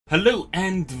Hello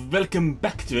and welcome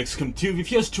back to XCOM 2 with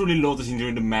yours truly, Lotus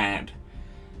Indoril the Mad.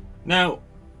 Now,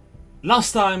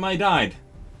 last time I died,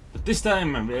 but this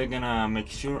time we're gonna make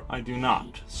sure I do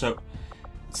not. So,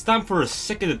 it's time for a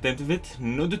second attempt of it.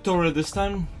 No tutorial this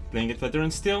time, playing it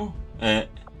veteran still. I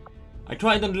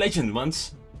tried on Legend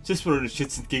once, just for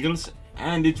shits and giggles,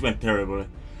 and it went terrible.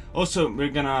 Also, we're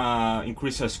gonna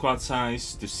increase our squad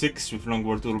size to 6 with long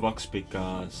war toolbox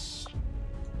because,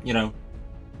 you know,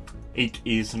 8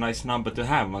 is a nice number to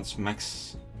have once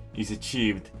max is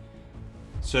achieved.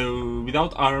 So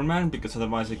without Iron Man, because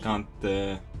otherwise I can't,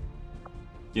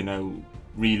 you know,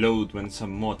 reload when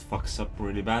some mod fucks up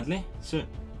really badly. So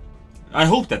I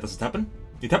hope that doesn't happen.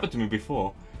 It happened to me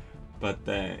before, but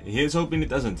here's hoping it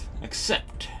doesn't.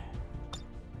 Accept.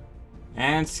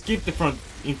 And skip the front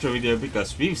intro video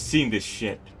because we've seen this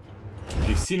shit.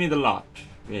 We've seen it a lot.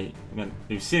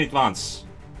 We've seen it once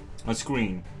on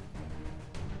screen.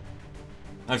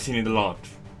 I've seen it a lot,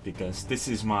 because this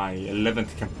is my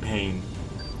 11th campaign,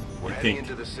 We're heading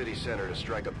into the city center to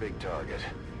strike a big target.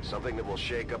 Something that will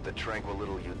shake up the tranquil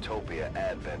little utopia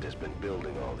Advent has been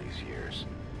building all these years.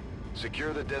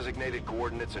 Secure the designated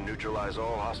coordinates and neutralize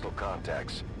all hostile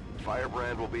contacts.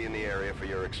 Firebrand will be in the area for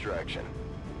your extraction.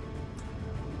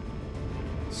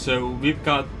 So we've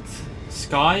got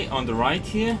Sky on the right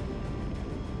here.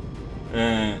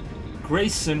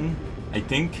 Grayson, I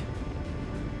think.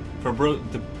 For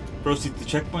the Broceed to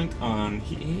checkpoint on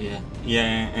here,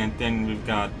 yeah, and then we've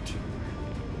got,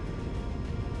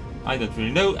 I don't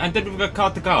really know, and then we've got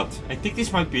Kart of Kart. I think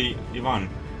this might be Ivan,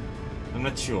 I'm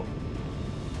not sure.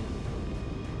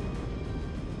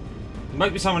 It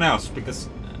might be someone else, because,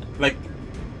 like,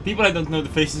 people I don't know the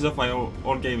faces of, I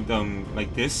all gave them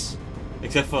like this,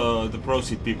 except for the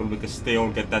Broceed people, because they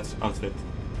all get that outfit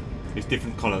with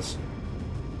different colors.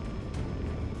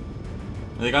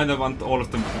 I kinda want all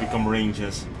of them to become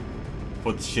rangers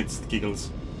for the shits and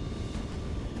giggles.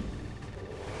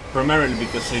 Primarily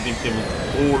because I think they would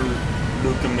all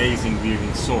look amazing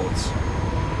wielding swords.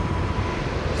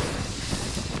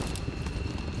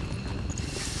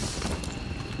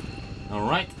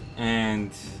 Alright,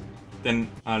 and then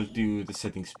I'll do the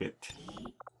settings bit.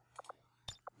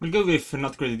 We'll go with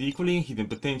not created equally, hidden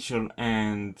potential,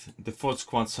 and default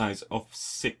squad size of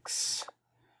 6.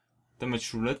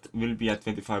 Damage roulette will be at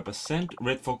 25%,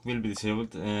 red fog will be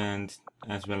disabled, and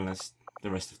as well as the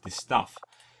rest of this stuff.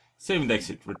 Save and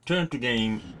exit, return to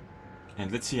game,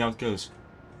 and let's see how it goes.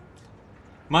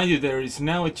 Mind you, there is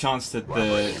now a chance that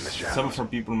some of our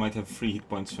people might have 3 hit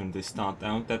points when they start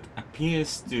out. That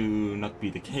appears to not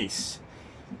be the case,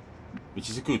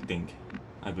 which is a good thing,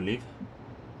 I believe.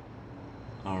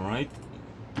 Alright,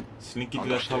 slink into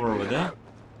that tower over there.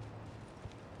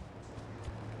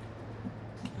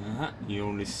 You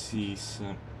only see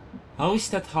some... How is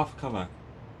that half cover?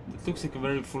 It looks like a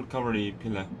very full covery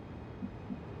pillar.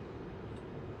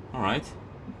 Alright.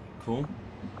 Cool.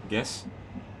 I guess.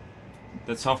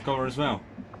 That's half cover as well.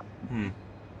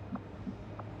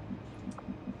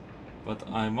 But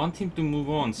I want him to move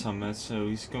on somewhere, so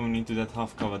he's going into that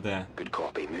half cover there. Good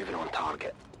copy, moving on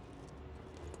target.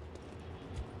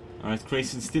 Alright,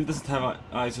 Grayson still doesn't have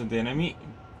eyes on the enemy.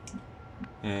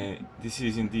 This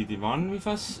is indeed Ivan with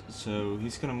us, so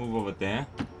he's gonna move over there.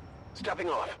 Stepping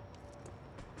off.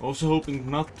 Also hoping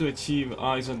not to achieve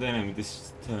eyes on the enemy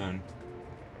this turn.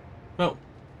 Well,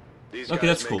 These okay,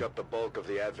 guys that's make cool. up the bulk of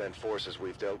the Advent forces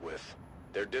we've dealt with.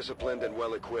 They're disciplined and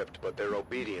well equipped, but their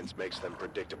obedience makes them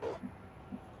predictable.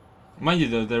 Mind you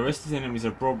though, the rest of the enemies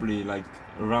are probably like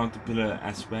around the pillar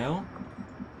as well.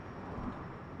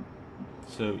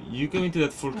 So you go into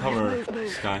that full cover,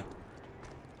 Sky.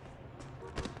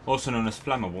 Also known as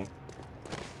flammable.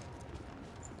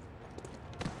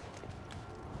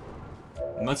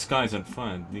 That Sky is on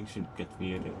fire. Things should get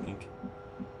weird, I think.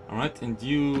 Alright, and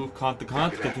you Kart of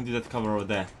Kart, get into that cover over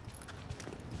there.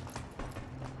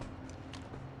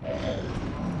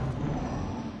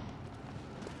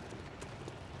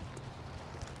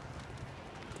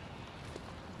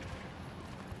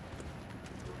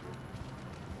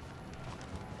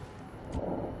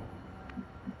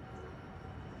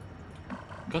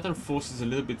 Got our forces a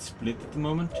little bit split at the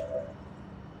moment.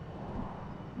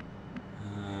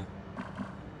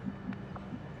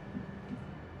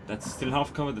 That's still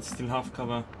half cover, that's still half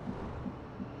cover.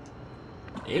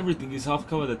 Everything is half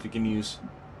cover that we can use.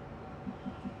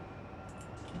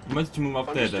 You might have to move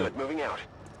up there though. Moving out.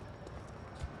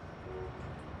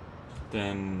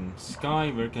 Then Sky,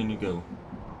 where can you go?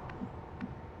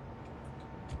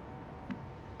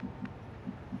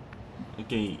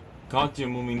 Okay, Kart, you're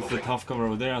moving to the half cover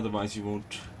over there, otherwise you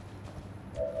won't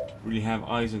really have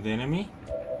eyes on the enemy.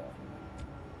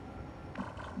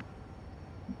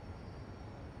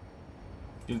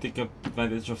 We'll take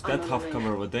advantage of that half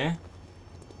cover over there.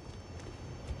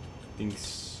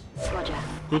 Things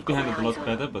could be handled a lot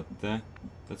better, but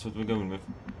that's what we're going with.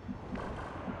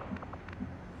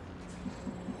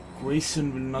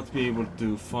 Grayson will not be able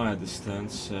to fire this turn,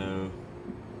 so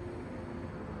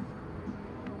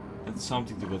that's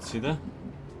something to consider.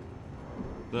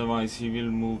 Otherwise, he will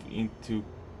move into.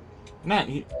 Nah,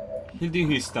 he'll do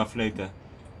his stuff later.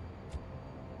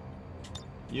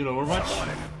 You'll overwatch,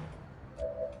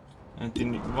 and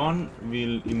then one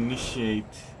will initiate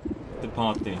the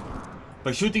party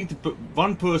by shooting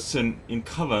one person in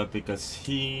cover because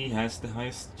he has the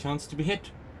highest chance to be hit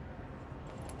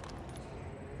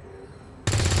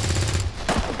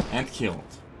and killed.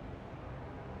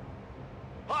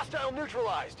 Hostile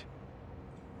neutralized.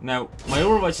 Now, my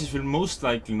overwatches will most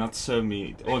likely not serve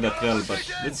me all that well, but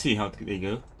let's see how they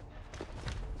go.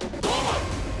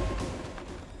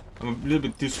 I'm a little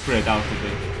bit too spread out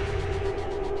today.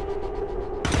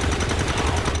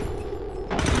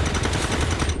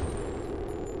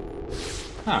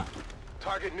 Huh.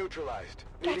 Target neutralized.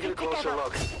 Need to get a closer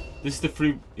look. This is the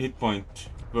free hit point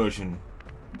version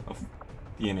of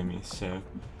the enemy, so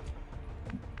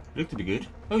look to be good.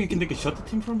 Oh, you can take a shot at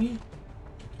him from here?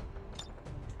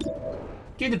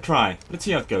 Give it a try. Let's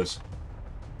see how it goes.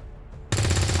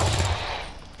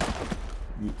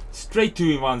 Straight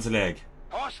to one's leg.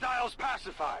 Hostiles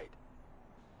pacified.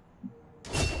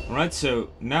 Alright, so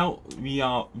now we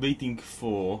are waiting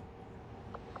for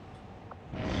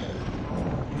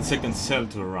the second cell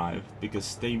to arrive,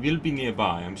 because they will be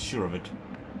nearby, I'm sure of it.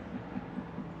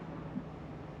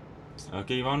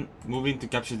 Okay, Ivan, move in to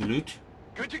capture the loot.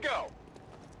 Good to go.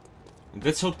 And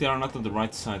let's hope they are not on the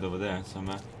right side over there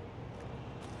somewhere.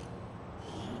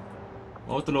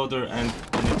 Autoloader and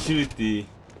an agility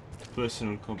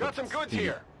personal combat. Got some goods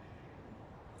here.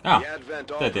 Ah, the Advent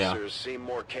there they are. officers seem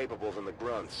more capable than the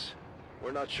grunts.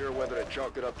 We're not sure whether to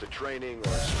chalk it up to training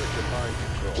or stricter mind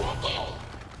control.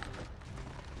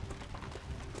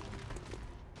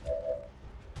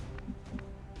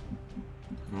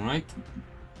 Alright.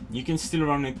 You can still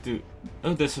run into...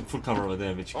 Oh, there's a full cover over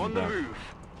there which you can grab.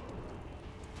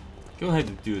 Go ahead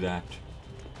and do that.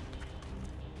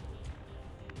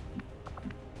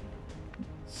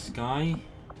 Sky?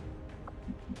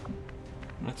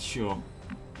 Not sure.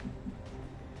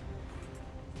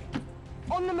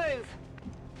 On the move.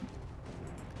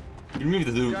 We'll move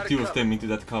the two of them into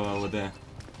that cover over there.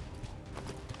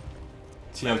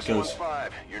 See how it goes.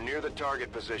 5, you're near the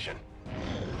target position.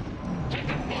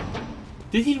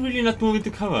 Did he really not move into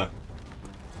cover?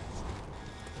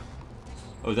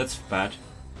 Oh, that's bad.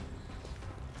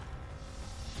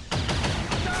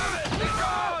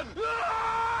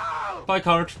 Bye,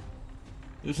 Kart.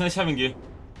 It was nice having you.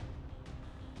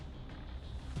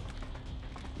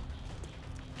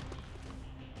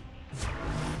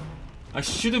 I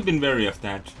should have been wary of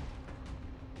that.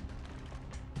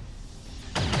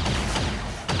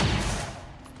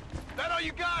 That all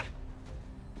you got?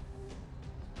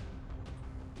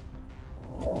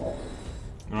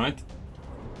 Alright.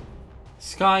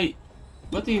 Sky,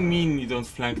 what do you mean you don't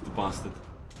flank the bastard?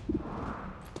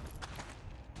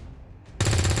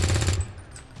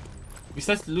 Because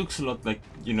that looks a lot like,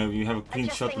 you know, you have a clean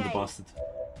shot on the bastard.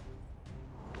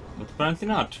 But apparently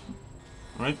not.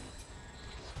 Alright.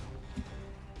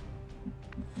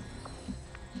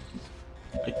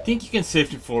 I think you can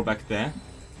safely fall back there.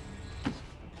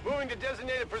 Moving to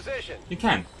designated position. You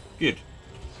can. Good.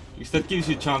 Because that gives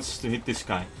you a chance to hit this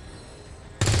guy.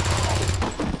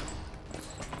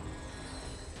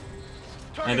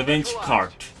 And avenge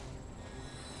Kart.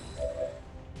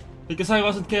 Because I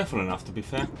wasn't careful enough, to be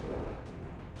fair.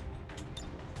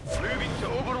 Moving to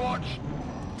Overwatch.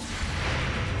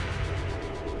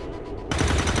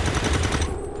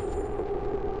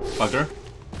 Bugger.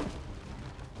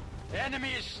 The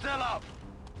enemy is still up.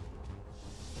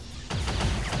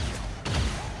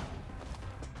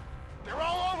 They're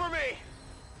all over me.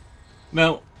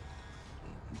 Well,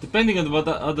 depending on what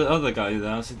the other guy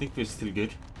does, I think we're still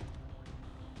good.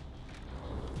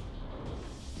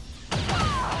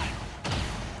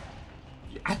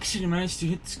 You actually managed to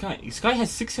hit Sky. Sky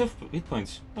has 6 hit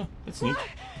points. Oh, that's neat.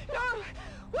 No!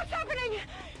 What's happening?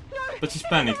 No! But she's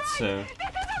panicked, so This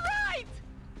isn't right!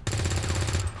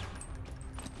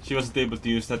 she wasn't able to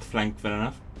use that flank well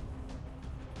enough.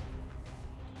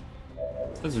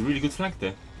 That's a really good flank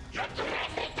there.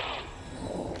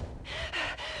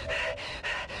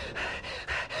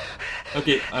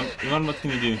 Okay, Ivan, what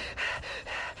can you do?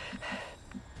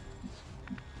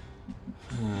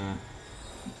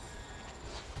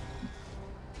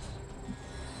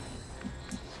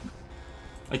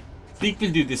 I think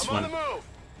we'll do this one.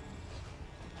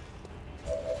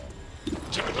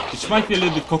 which might be a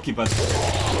little bit cocky, but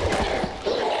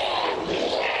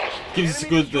gives us a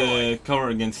good cover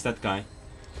against that guy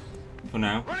for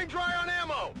now. Running dry on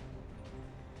ammo.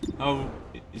 How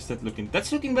is that looking?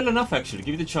 That's looking well enough, actually.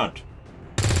 Give it a shot.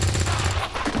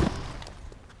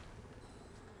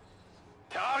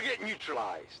 Target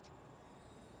neutralized.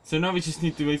 So now we just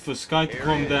need to wait for Sky to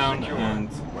calm down, and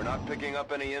we're not picking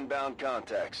up any inbound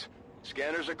contacts.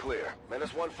 Scanners are clear.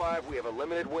 -15, we have a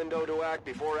limited window to act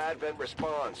before Advent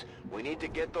responds. We need to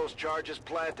get those charges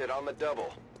planted on the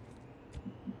double.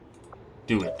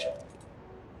 do it.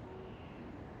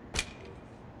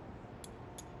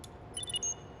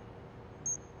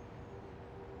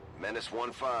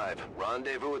 -15,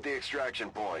 rendezvous at the extraction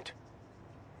point.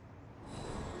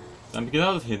 Time to get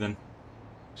out of here then.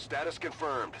 Status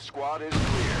confirmed. Squad is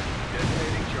clear.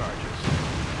 Detonating charges.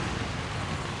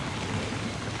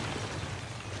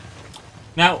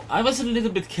 Now, I was a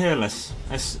little bit careless,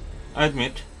 as I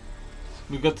admit.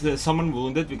 We got someone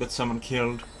wounded, we got someone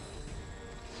killed.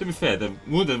 To be fair, the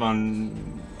wounded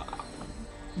one,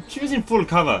 she was in full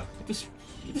cover. It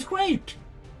was great.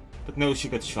 But no, she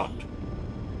got shot.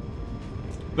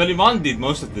 Well, Ivan did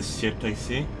most of this shit, I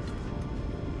see.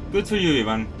 Good for you,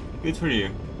 Ivan. Good for you.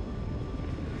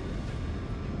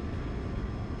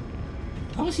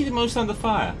 How was he the most under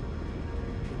fire?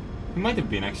 He might have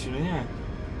been, actually, yeah.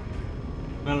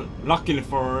 Well, luckily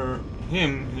for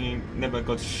him, he never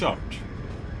got shot.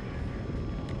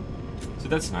 So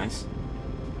that's nice.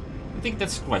 I think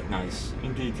that's quite nice,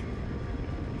 indeed.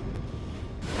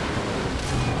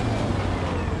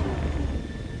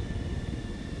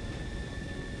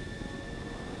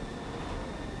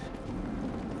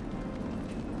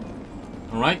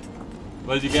 Alright,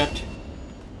 what did you get?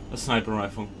 A sniper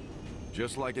rifle.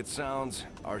 Just like it sounds,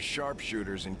 our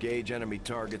sharpshooters engage enemy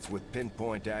targets with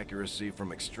pinpoint accuracy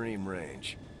from extreme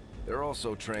range. They're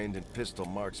also trained in pistol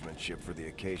marksmanship for the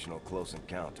occasional close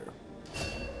encounter.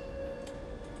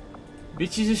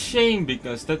 Which is a shame,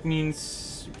 because that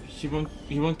means he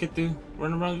won't get to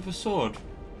run around with a sword.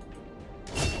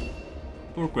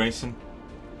 Poor Grayson.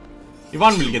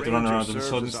 Ivan will get to run around with a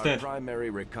sword instead. Our primary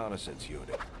reconnaissance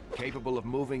unit, capable of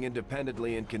moving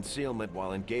independently in concealment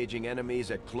while engaging enemies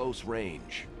at close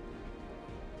range.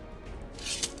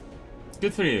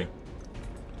 Good for you.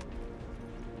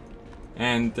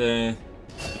 And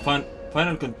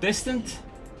final contestant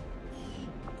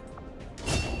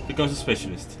becomes a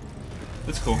specialist.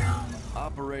 That's cool.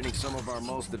 Operating some of our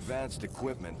most advanced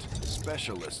equipment,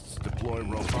 specialists deploy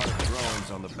robotic drones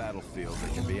on the battlefield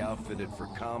that can be outfitted for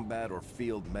combat or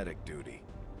field medic duty.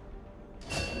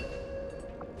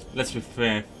 Let's be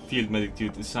fair, field medic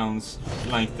duty sounds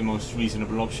like the most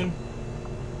reasonable option.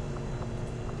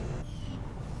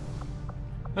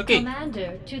 Okay.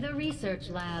 Commander, to the research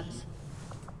labs.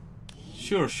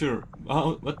 Sure.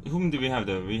 Whom do we have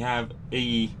though? We have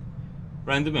a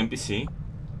random NPC.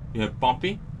 We have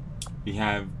Pompey. We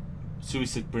have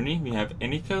Suicide Bruni. We have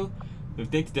Eniko. We have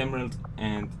Dated Emerald,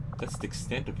 and that's the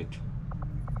extent of it.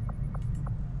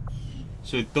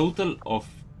 So a total of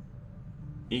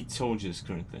 8 soldiers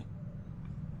currently.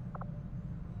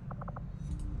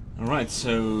 Alright,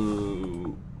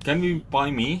 so can we buy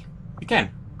me? We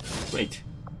can. Great.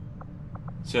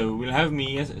 So we'll have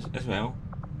me as well.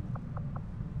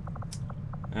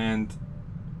 And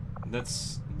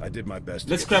that's... I did my best.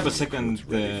 Let's grab a second.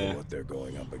 Ready for what they're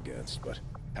going up against, but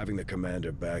having the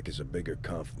commander back is a bigger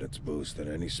confidence boost than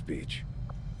any speech.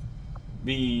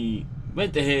 We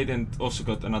went ahead and also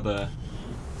got another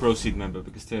Broceed member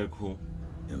because they're cool.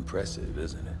 Impressive,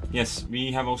 isn't it? Yes,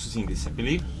 we have also seen this, I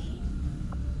believe.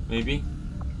 Maybe.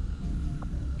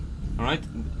 Alright,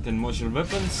 then modular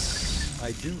weapons.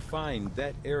 I do find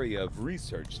that area of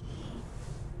research.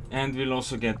 And we'll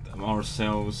also get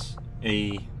ourselves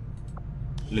a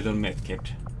little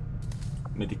medkit.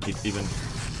 Medikit even.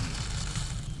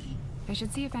 I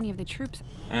should see if any of the troops...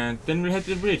 And then we'll head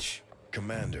to the bridge.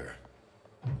 Commander,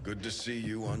 good to see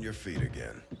you on your feet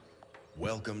again.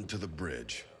 Welcome to the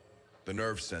bridge, the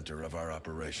nerve center of our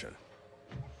operation.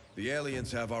 The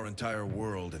aliens have our entire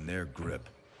world in their grip.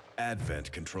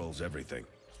 Advent controls everything.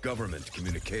 Government,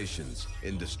 communications,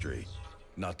 industry,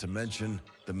 not to mention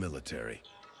the military.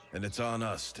 And it's on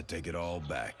us to take it all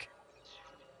back.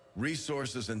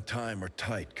 Resources and time are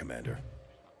tight, Commander.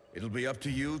 It'll be up to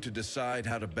you to decide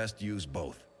how to best use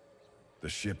both. The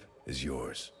ship is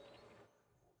yours.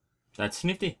 That's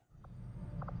nifty.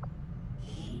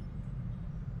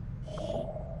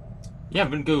 Yeah,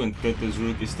 we'll go and get those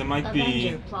rookies. There might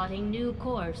Avenger plotting new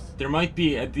course. There might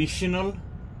be additional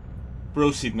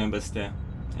Broceed members there.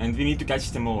 And we need to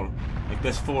catch them all. Like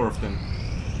there's 4 of them.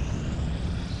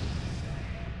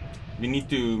 we need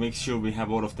to make sure we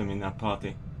have all of them in our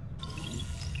party.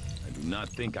 I do not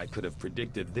think I could have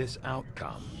predicted this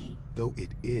outcome, though it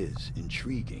is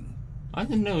intriguing. I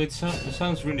don't know, it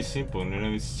sounds really simple, you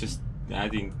know, it's just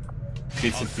adding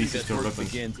bits and pieces to our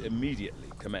weapons. Begins immediately,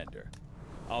 Commander.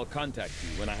 I'll contact you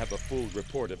when I have a full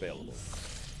report available.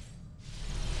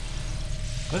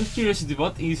 Out of curiosity,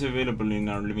 what is available in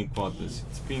our living quarters?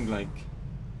 It's being like...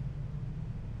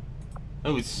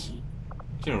 Oh, it's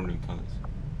general living quarters.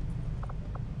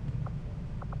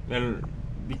 Well,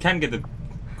 we can get a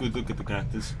good look at the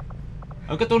characters.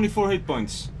 I've got only 4 hit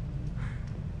points.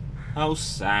 How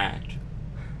sad.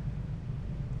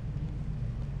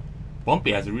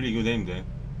 Bumpy has a really good aim there.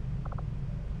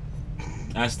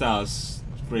 As does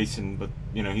Grayson, but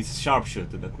you know, he's a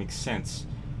sharpshooter, that makes sense.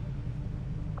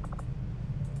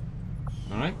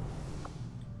 Alright.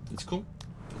 That's cool.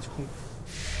 That's cool.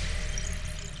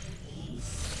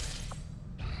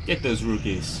 Get those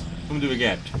rookies. Whom do we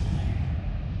get?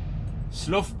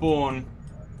 Slothborn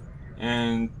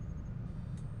and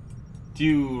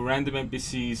 2 random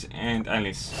NPCs and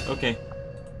Alice. Okay.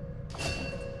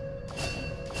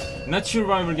 Not sure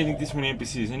why we're getting this many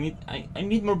NPCs. I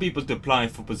need more people to apply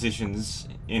for positions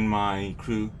in my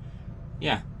crew.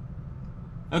 Yeah.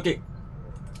 Okay.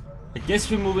 I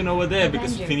guess we're moving over there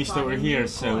because we finished over here,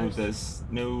 so there's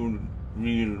no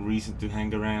real reason to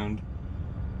hang around.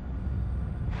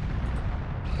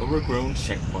 Overgrown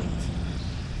checkpoint.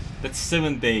 That's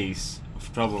 7 days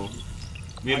of trouble.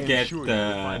 We'll get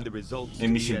a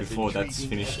mission before that's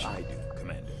finished. I'm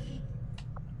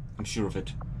sure of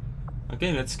it.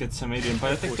 Okay, let's get some alien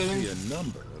biotech going. I foresee a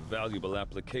number of valuable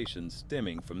applications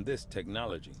stemming from this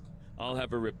technology. I'll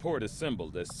have a report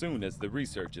assembled as soon as the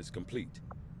research is complete.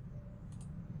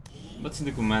 What's in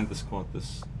the commander's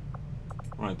quarters?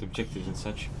 Right, objectives and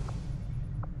such.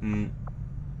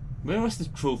 Where was the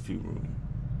trophy room?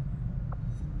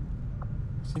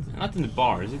 Is it not in the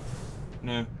bar, is it?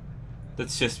 No.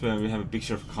 That's just where we have a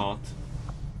picture of Kart.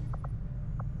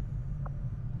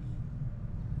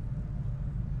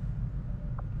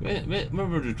 Where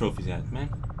were the trophies at, man?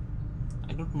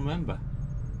 I don't remember.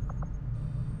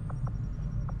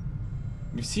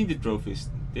 We've seen the trophies.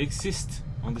 They exist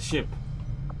on the ship.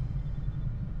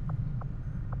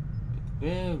 But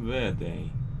where were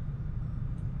they?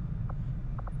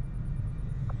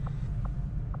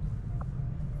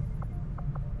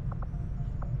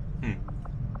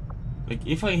 Like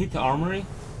if I hit the armory,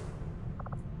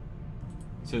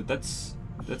 so that's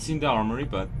in the armory,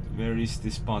 but where is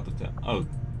this part of the... Oh,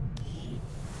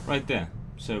 right there.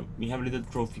 So we have a little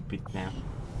trophy pit now.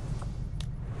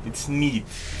 It's neat.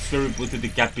 It's very good to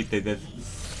decapitated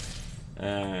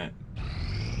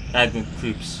advent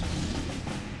creeps.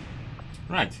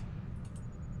 Right.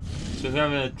 So we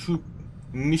have a troop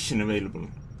mission available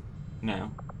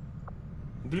now.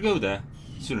 We'll go there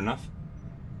soon enough.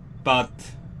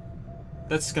 But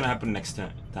that's gonna happen next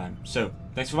time. So,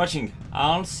 thanks for watching.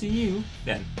 I'll see you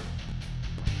then.